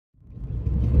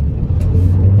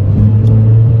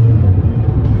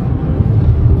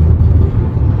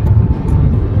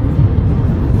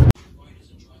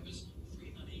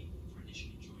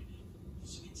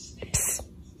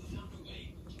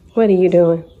What are you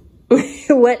doing?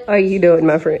 What are you doing,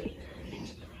 my friend?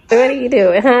 What are you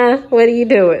doing, huh? What are you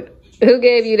doing? Who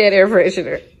gave you that air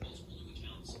freshener?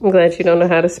 I'm glad you don't know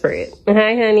how to spray it.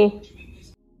 Hi, honey.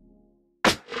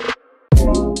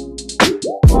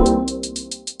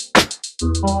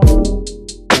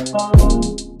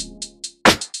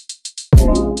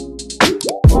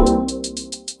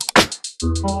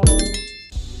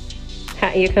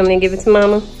 Hi, you coming and give it to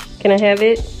mama? Can I have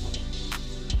it?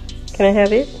 Can I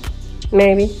have it?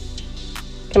 Maybe.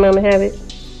 Can mama have it?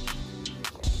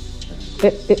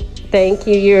 Thank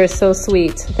you. You're so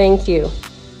sweet. Thank you.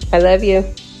 I love you.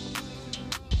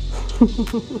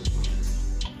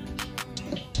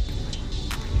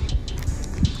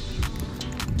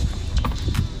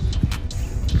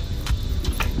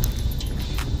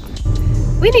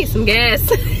 We need some gas.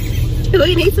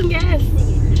 We need some gas.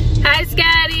 Hi,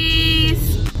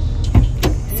 Scotties.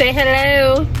 Say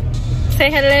hello. Say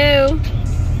hello.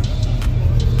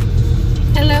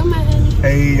 Hello, my honey.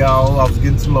 Hey, y'all. I was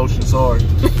getting some lotion. Sorry.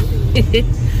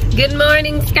 Good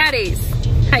morning, Scotties.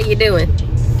 How you doing?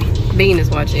 Bean is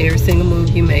watching every single move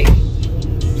you make.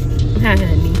 Hi,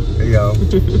 honey. Hey, y'all.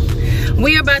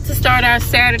 We are about to start our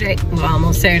Saturday, well,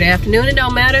 almost Saturday afternoon. It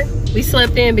don't matter. We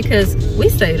slept in because we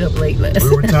stayed up late last night.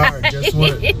 We were tired. Guess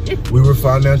what? We were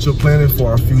financial planning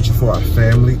for our future, for our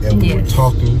family, and we were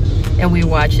talking. And we were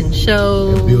watching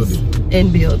shows.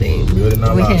 And building. Building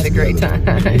our lives. We had a great time.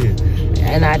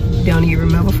 And I don't even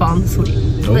remember falling asleep.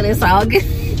 Nope. But it's all good.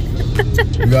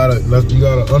 you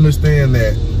gotta understand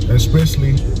that,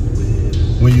 especially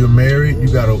when you're married, you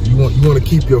want to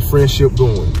keep your friendship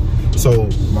going. So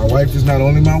my wife is not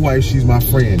only my wife, she's my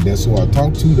friend. That's who I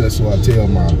talk to. That's who I tell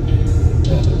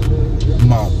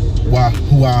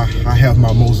who I have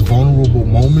my most vulnerable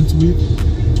moments with.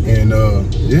 And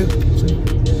yeah.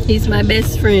 He's my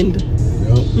best friend.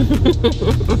 Yep.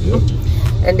 Yep.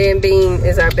 And then Bean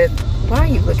is our best. Why are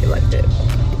you looking like that?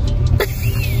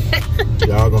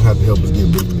 Y'all gonna have to help us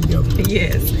get Bean together.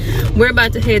 Yes. We're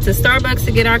about to head to Starbucks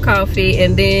to get our coffee,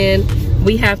 and then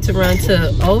we have to run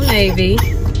to Old Navy.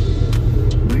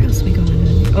 Where else we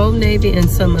going? Old Navy and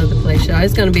some other place, y'all.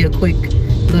 It's gonna be a quick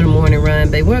little morning run,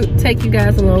 but we'll take you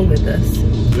guys along with us.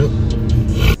 Yep.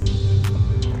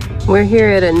 We're here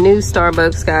at a new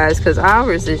Starbucks, guys, because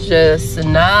ours is just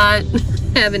not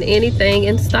having anything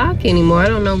in stock anymore. I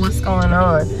don't know what's going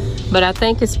on, but I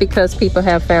think it's because people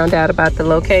have found out about the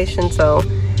location. So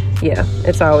yeah,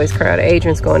 it's always crowded.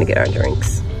 Adrian's going to get our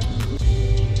drinks.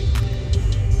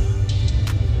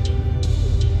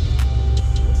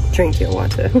 Drink your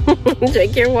water.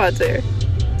 Drink your water.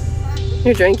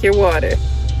 You drink your water.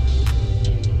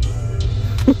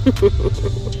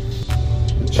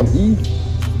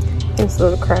 These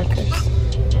little crackers.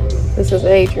 This is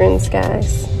Adrian's,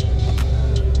 guys.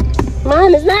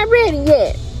 Mine is not ready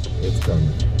yet. It's coming.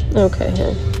 Okay,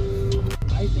 huh?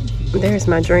 There's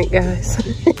my drink, guys.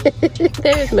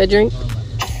 There's my drink.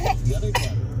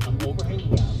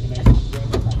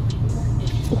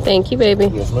 Thank you, baby.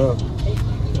 Yes, ma'am.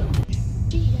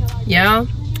 Y'all,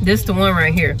 this the one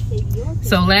right here.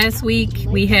 So last week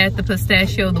we had the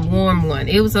pistachio, the warm one.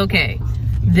 It was okay.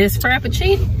 This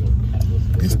frappuccino,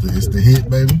 it's the hit,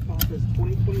 baby.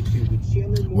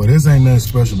 Well, this ain't nothing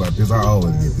special about this. I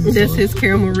always get this. This is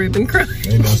caramel ribbon crunch.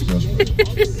 Ain't nothing special.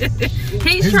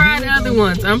 He's tried other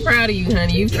ones. I'm proud of you,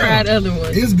 honey. You've tried other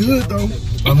ones. It's good though.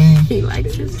 I mean, he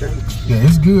likes his drink. Yeah,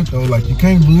 it's good though. Like, you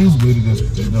can't lose with it.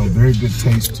 There's very good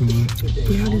taste to it.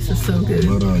 Yeah, this is so good.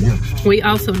 But yeah. We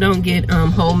also don't get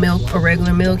whole milk or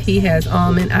regular milk. He has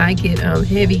almond. I get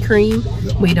heavy cream.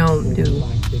 Yep. We don't do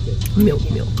milk.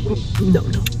 No.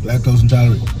 Lactose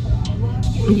intolerant.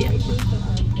 Yeah.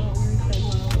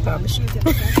 Papa still.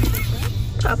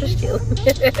 Papa still.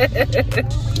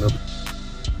 Yep.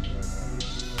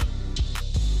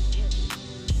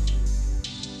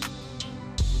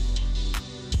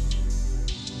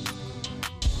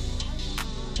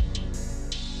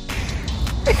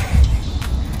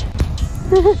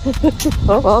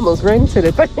 Oh, I almost ran into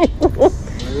the thing.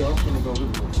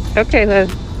 Okay, then.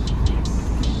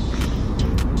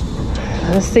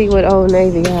 Let's see what Old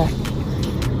Navy got.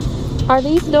 Are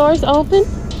these doors open?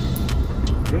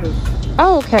 Yes.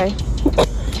 Oh, okay.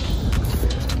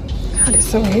 God, it's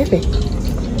so heavy.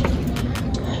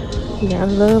 Yeah, I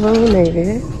love Old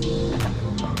Navy.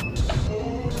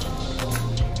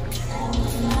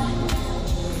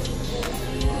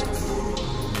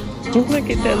 Look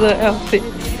at that little outfit.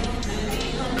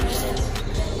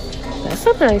 That's a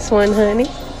nice one, honey.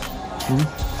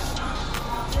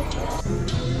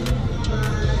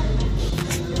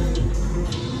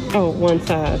 Oh, one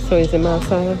size. So is it my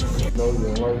size? No,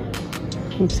 you're right.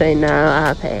 You say, nah,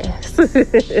 I'll pass.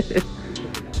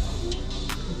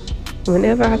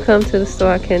 Whenever I come to the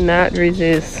store, I cannot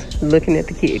resist looking at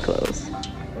the kid clothes.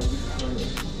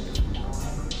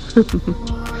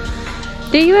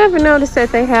 Do you ever notice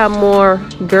that they have more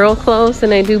girl clothes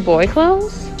than they do boy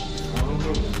clothes?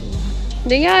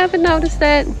 Do y'all ever notice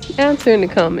that? Answer in the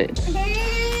comments.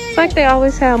 It's like they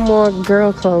always have more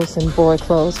girl clothes than boy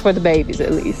clothes, for the babies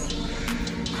at least.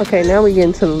 Okay, now we get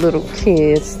into the little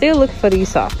kids. Still looking for these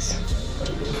socks.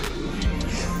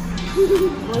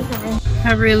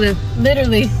 I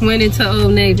literally went into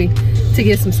Old Navy to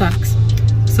get some socks.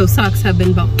 So socks have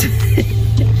been bought.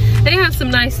 They have some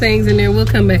nice things in there. We'll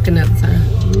come back another time.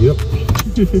 Yep.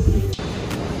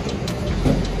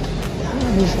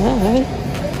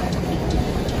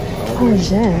 Oh,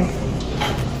 Jack.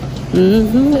 Oh,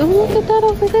 look at that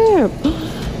over there.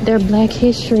 They're Black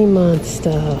History Month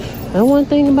stuff. That's one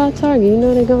thing about Target. You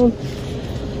know they're going to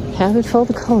have it for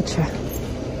the culture.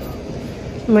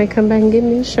 Might come back and get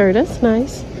me a shirt. That's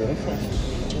nice.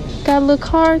 Got little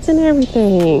cards and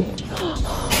everything.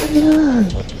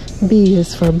 Look. B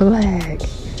is for black.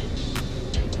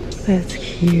 That's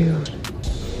cute.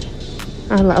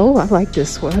 I like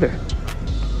this sweater.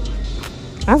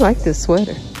 I like this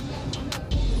sweater.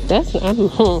 That's I'm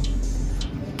gonna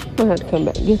have to come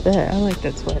back and get that. I like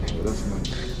that sweater.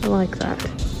 I like that.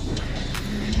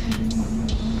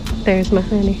 There's my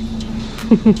honey.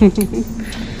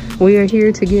 We are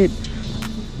here to get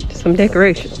some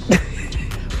decorations.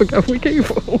 Forgot we came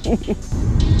from.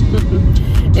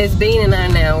 It's Bean and I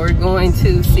now. We're going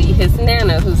to see his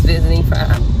Nana who's visiting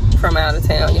from out of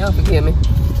town. Y'all forgive me.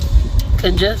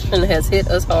 Congestion has hit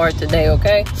us hard today,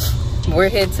 okay? We're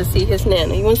headed to see his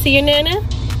Nana. You want to see your Nana?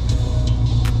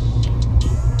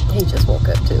 He just woke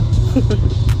up too.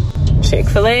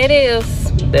 Chick-fil-A it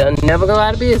is. They'll never go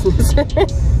out of business.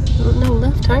 No,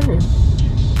 left turn.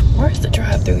 Where's the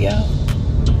drive-thru, y'all?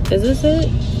 Is this it?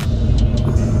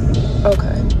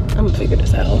 Okay. I'm gonna figure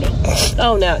this out. Hold on.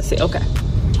 Oh, now I see. Okay.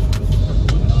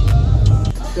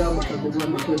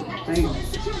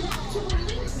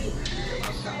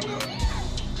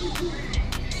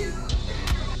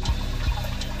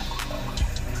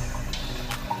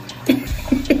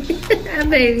 Hi,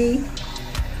 baby.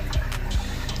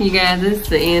 You guys, it's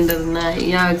the end of the night.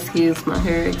 Y'all excuse my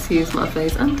hair, excuse my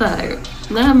face. I'm tired.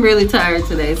 I'm really tired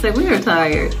today. So we are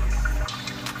tired.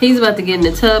 He's about to get in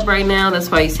the tub right now. That's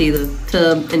why you see the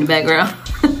tub in the background.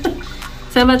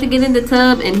 So I'm about to get in the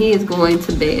tub and he is going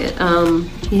to bed.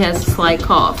 He has a slight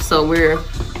cough, so we're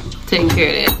taking care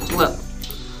of that. Well,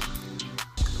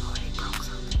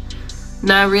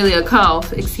 not really a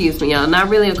cough, excuse me, y'all. Not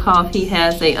really a cough. He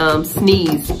has a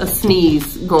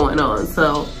sneeze going on.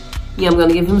 So yeah, I'm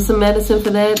gonna give him some medicine for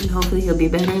that and hopefully he'll be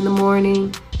better in the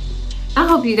morning. I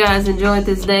hope you guys enjoyed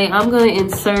this day. I'm gonna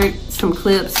insert some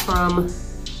clips from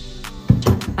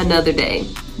another day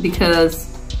because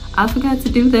I forgot to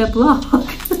do that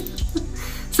vlog.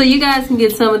 So you guys can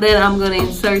get some of that. I'm gonna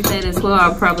insert that as well.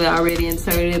 I probably already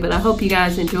inserted it, but I hope you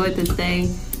guys enjoyed this day.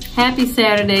 Happy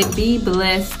Saturday, be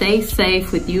blessed, stay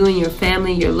safe with you and your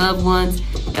family, your loved ones,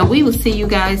 and we will see you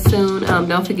guys soon.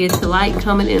 Don't forget to like,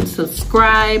 comment, and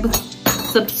subscribe.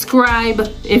 Subscribe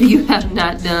if you have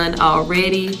not done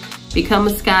already. Become a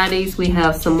Scotties. We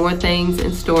have some more things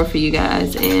in store for you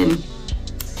guys, and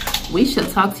we shall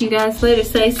talk to you guys later.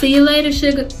 Say, see you later,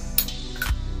 sugar.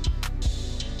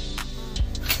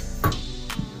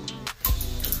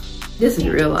 This is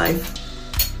real life.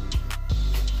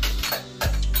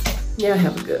 Yeah,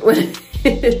 have a good one.